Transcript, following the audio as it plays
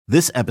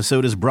This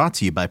episode is brought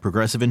to you by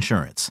Progressive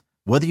Insurance.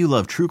 Whether you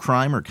love true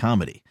crime or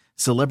comedy,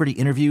 celebrity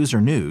interviews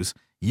or news,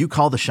 you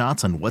call the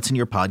shots on what's in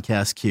your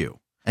podcast queue.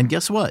 And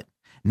guess what?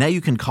 Now you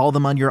can call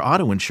them on your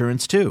auto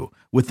insurance too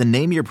with the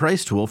Name Your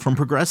Price tool from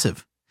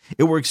Progressive.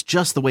 It works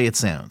just the way it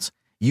sounds.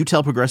 You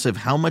tell Progressive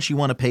how much you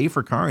want to pay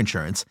for car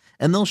insurance,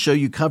 and they'll show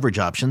you coverage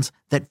options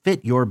that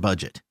fit your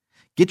budget.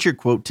 Get your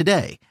quote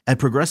today at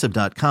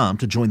Progressive.com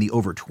to join the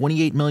over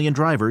 28 million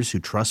drivers who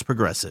trust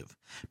Progressive.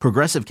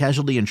 Progressive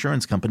Casualty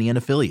Insurance Company and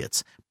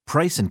Affiliates.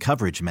 Price and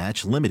coverage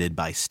match limited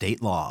by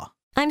state law.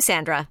 I'm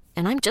Sandra,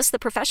 and I'm just the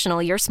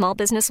professional your small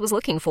business was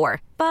looking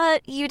for.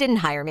 But you didn't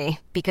hire me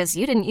because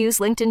you didn't use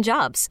LinkedIn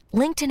Jobs.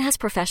 LinkedIn has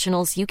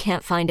professionals you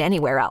can't find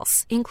anywhere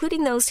else,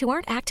 including those who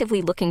aren't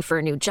actively looking for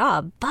a new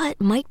job, but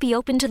might be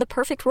open to the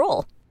perfect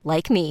role,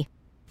 like me.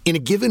 In a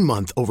given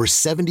month, over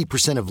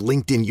 70% of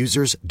LinkedIn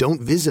users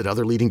don't visit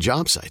other leading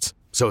job sites.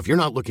 So if you're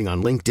not looking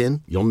on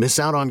LinkedIn, you'll miss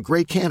out on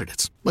great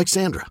candidates like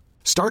Sandra.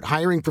 Start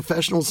hiring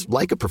professionals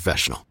like a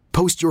professional.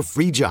 Post your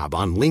free job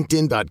on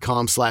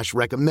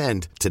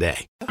linkedin.com/recommend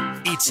today.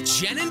 It's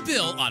Jen and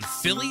Bill on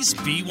Philly's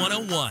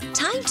B101.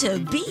 Time to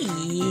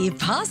be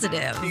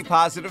positive. Be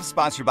Positive,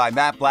 sponsored by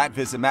Matt Blatt.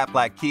 Visit Matt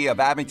Blatt Kia of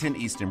Abington,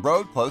 Easton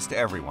Road, close to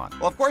everyone.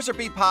 Well, of course, our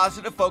Be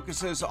Positive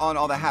focuses on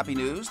all the happy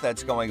news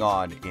that's going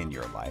on in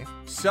your life.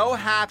 So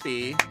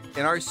happy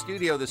in our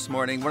studio this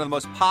morning, one of the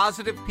most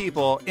positive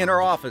people in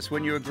our office.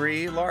 Wouldn't you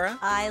agree, Laura?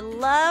 I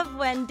love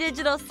when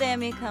Digital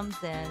Sammie comes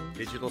in.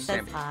 Digital Says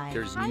Sammie. hi.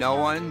 There's no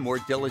one more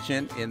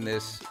diligent in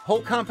this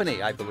whole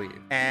company, I believe.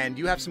 And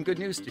you have some good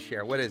news to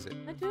share. What is it?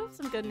 I do have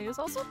some good news.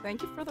 Also,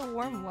 thank you for the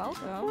warm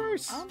welcome. Of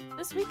course.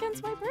 This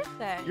weekend's my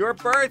birthday. Your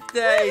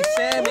birthday,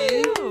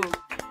 Sammie. Woo!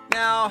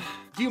 Now,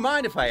 do you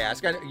mind if I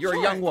ask? You're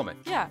a young woman.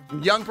 Yeah.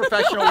 Young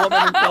professional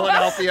woman in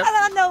Philadelphia. I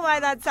don't know why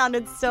that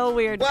sounded so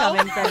weird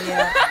coming from you.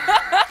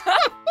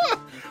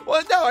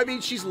 Well, no, I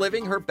mean, she's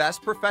living her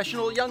best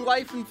professional young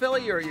life in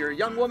Philly. You're a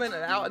young woman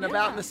out and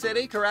about in the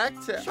city, correct?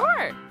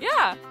 Sure,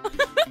 yeah.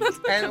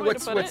 And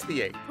what's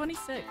the age?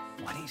 26.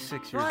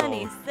 26 years old.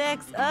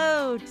 26.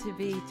 Oh, to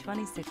be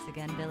 26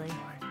 again, Billy.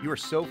 You are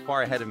so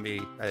far ahead of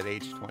me at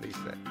age 26.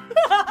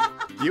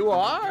 You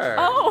are.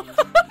 Oh.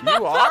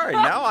 You are.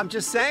 No, I'm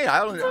just saying.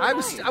 I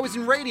nice. was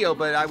in radio,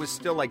 but I was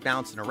still like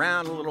bouncing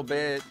around a little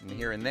bit and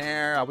here and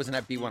there. I wasn't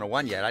at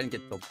B101 yet. I didn't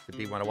get to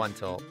B101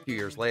 until a few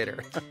years later.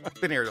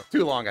 Been here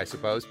too long, I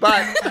suppose.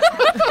 But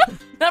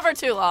Never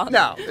too long.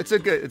 No, it's a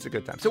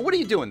good time. So what are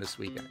you doing this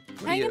weekend?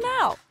 Hanging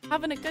out,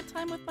 having a good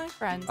time with my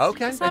friends.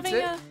 Okay, just that's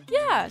having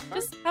it?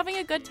 Just having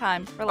a good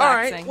time, All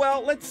relaxing. right.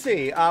 Well, let's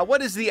see.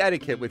 What is the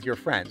etiquette with your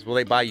friends? Will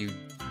they buy you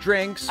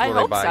drinks? I Will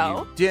hope they buy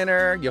so. you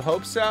dinner? You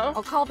hope so?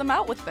 I'll call them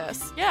out with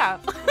this. Yeah.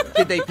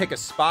 Did they pick a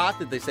spot?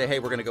 Did they say, hey,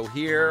 we're going to go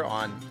here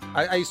on...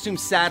 I assume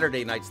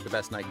Saturday night's the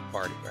best night to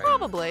party, right?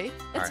 Probably.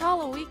 It's right.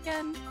 Halloween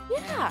weekend.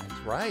 Yeah. That's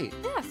right.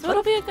 Yeah, so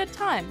it'll be a good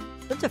time.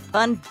 Such a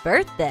fun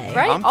birthday.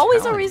 Right? I'm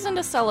Always a telling you. reason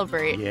to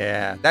celebrate.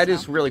 Yeah, that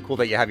is really cool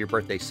that you have your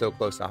birthday so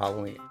close to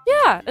Halloween.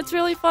 Yeah, it's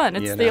really fun.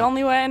 It's You the know.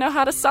 only way I know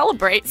how to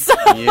celebrate. So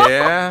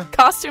Yeah.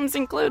 costumes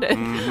included.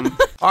 Mhm.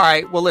 All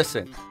right, well,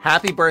 listen.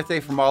 Happy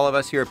birthday from all of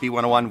us here at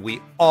B101. We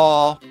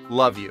all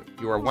love you.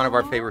 You are one of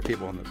our favorite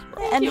people in this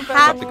world. And you,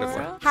 Kept a good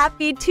Laura. one.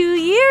 happy 2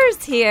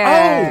 years here.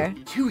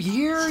 Oh, 2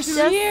 years?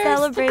 Just years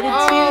celebrated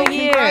Oh, 2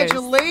 years.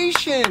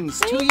 congratulations.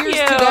 2 Thank years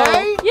you.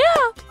 today? Yeah,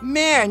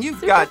 Man, you've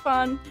super got...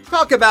 fun.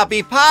 Talk about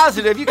be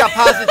positive. You got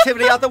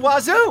positivity out the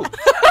wazoo.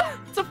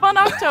 It's a fun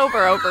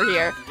October over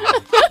here.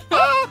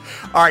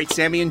 All right,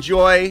 Sammie,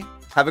 enjoy.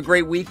 Have a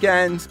great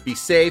weekend. Be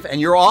safe.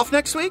 And you're off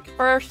next week?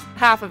 First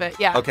half of it,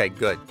 yeah. Okay,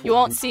 good. You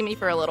won't see me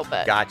for a little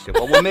bit. Gotcha.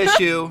 Well, we'll miss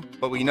you,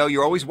 but we know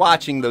you're always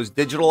watching. Those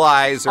digital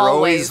eyes are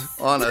always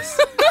on us.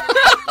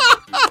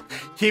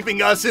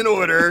 Keeping us in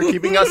order,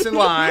 keeping us in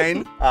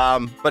line.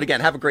 But again,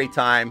 have a great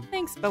time.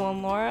 Thanks, Bill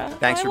and Laura.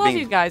 Thanks I for love being-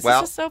 you guys.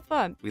 well- This is so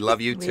fun. We love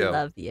you We too.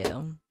 love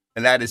you.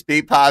 And that is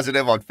Be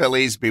Positive on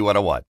Philly's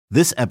B101.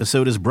 This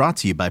episode is brought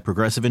to you by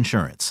Progressive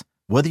Insurance.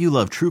 Whether you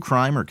love true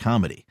crime or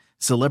comedy,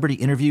 celebrity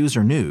interviews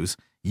or news,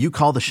 you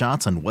call the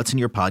shots on what's in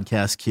your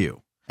podcast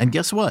queue. And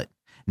guess what?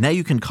 Now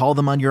you can call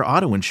them on your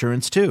auto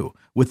insurance too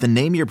with the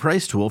Name Your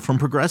Price tool from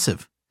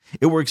Progressive.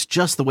 It works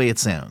just the way it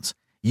sounds.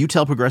 You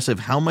tell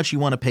Progressive how much you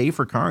want to pay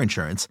for car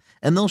insurance,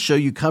 and they'll show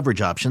you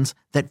coverage options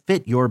that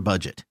fit your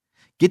budget.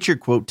 Get your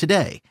quote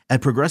today at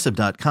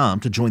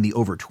Progressive.com to join the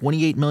over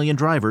 28 million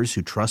drivers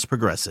who trust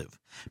Progressive.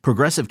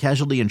 Progressive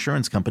Casualty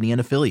Insurance Company and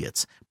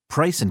Affiliates.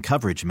 Price and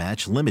coverage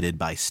match limited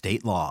by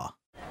state law.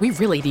 We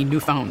really need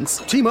new phones.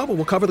 T-Mobile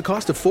will cover the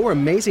cost of 4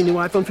 amazing new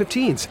iPhone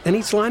 15s, and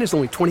each line is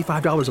only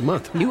 $25 a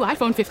month. New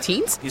iPhone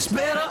 15s? It's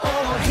better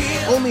over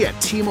here. Only at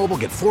T-Mobile,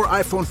 get 4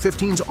 iPhone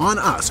 15s on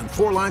us and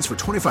 4 lines for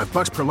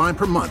 $25 per line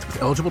per month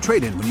with eligible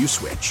trade-in when you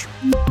switch.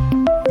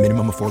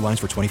 Minimum of 4 lines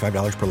for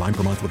 $25 per line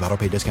per month with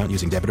autopay discount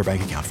using debit or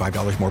bank account.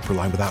 $5 more per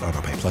line without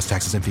autopay, plus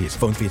taxes and fees.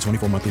 Phone fee at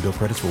 24 monthly bill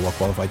credits for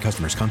well-qualified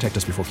customers. Contact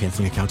us before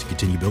canceling account to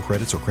continue bill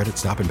credits or credit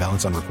stop and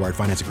balance on required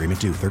finance agreement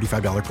due.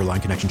 $35 per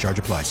line connection charge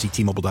applies. See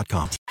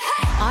T-Mobile.com.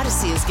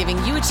 Odyssey is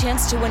giving you a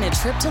chance to win a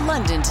trip to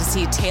London to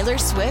see Taylor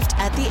Swift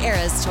at the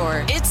Eras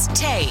Tour. It's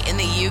Tay in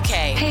the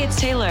UK. Hey,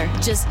 it's Taylor.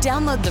 Just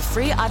download the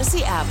free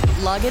Odyssey app,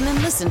 log in and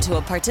listen to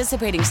a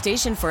participating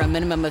station for a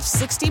minimum of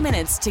 60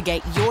 minutes to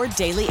get your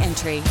daily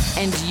entry.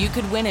 And you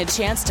could win a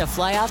chance to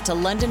fly off to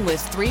London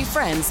with 3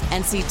 friends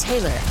and see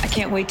Taylor. I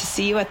can't wait to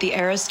see you at the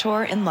Eras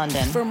Tour in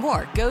London. For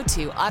more, go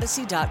to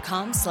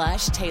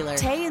odyssey.com/Taylor.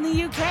 Tay in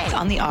the UK.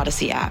 On the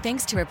Odyssey app.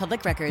 Thanks to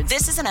Republic Records.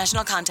 This is a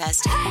national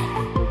contest.